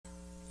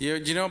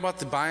You know about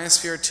the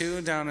biosphere too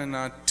down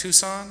in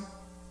Tucson?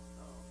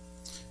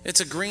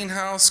 It's a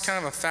greenhouse, kind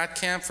of a fat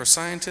camp for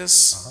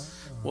scientists.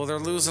 Well, they're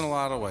losing a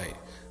lot of weight,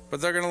 but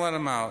they're going to let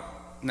them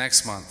out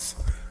next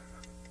month.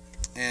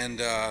 And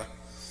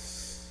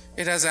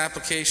it has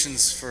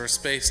applications for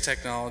space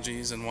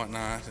technologies and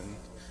whatnot, and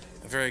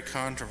a very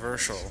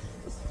controversial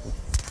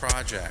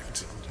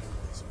project.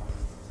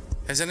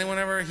 Has anyone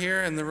ever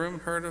here in the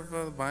room heard of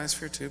the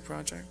Biosphere 2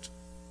 project?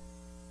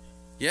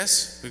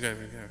 Yes? We got.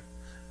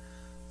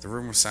 The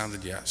rumor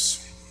sounded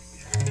yes.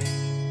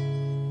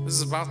 This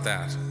is about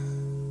that.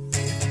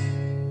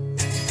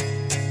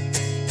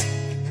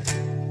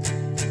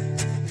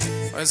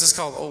 This is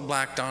called Old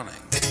Black Dawning.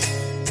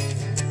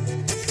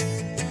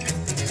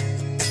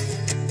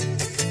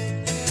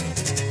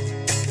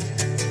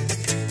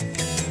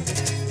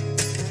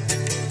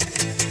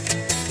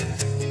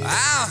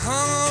 I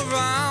hung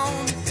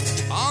around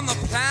on the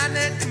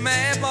planet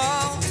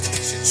Mabel.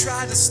 She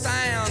tried to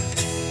stand,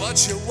 but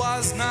she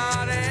was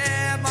not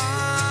able.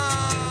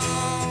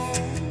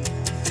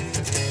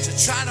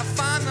 She tried to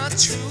find the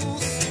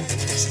truth.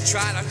 She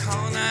tried to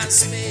colonize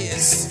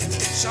space.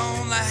 She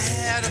only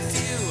had a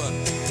few.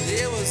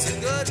 It was a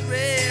good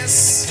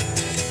race.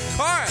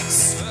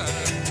 Chorus.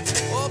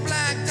 Old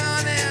Black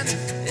Dawning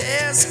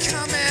is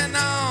coming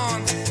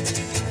on.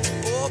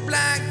 Old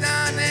Black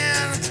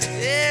Dawning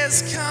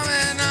is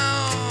coming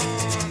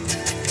on.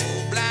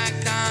 Old Black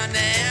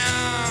Dawning.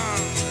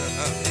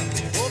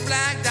 Old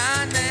Black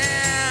Dawning.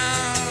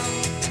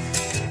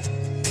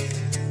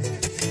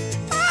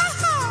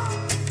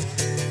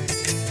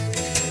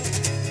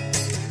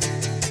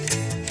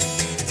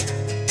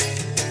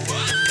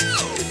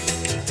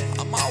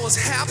 I'm always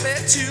happy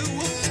to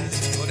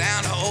go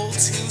down to old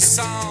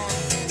Tucson.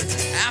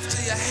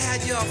 After you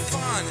had your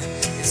fun,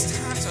 it's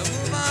time to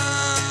move on.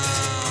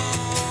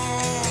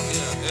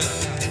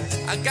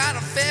 I got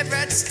a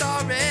favorite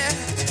story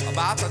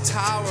about the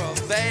Tower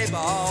of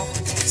Babel.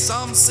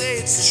 Some say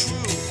it's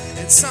true,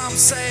 and some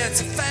say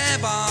it's a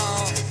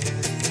fable.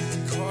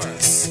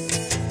 Chorus.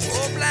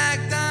 Old Black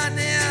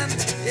Dawning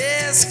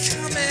is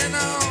coming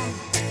on.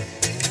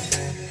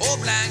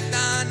 Old Black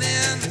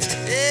Dawning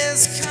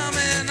is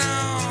coming on.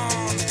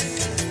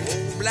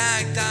 Old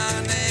Black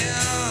Dawning.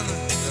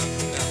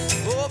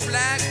 Old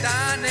Black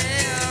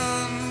Dawning.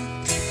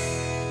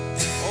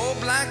 Old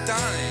Black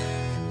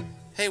Dawning.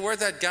 Hey, where'd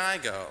that guy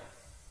go?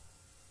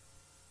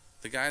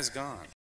 The guy's gone.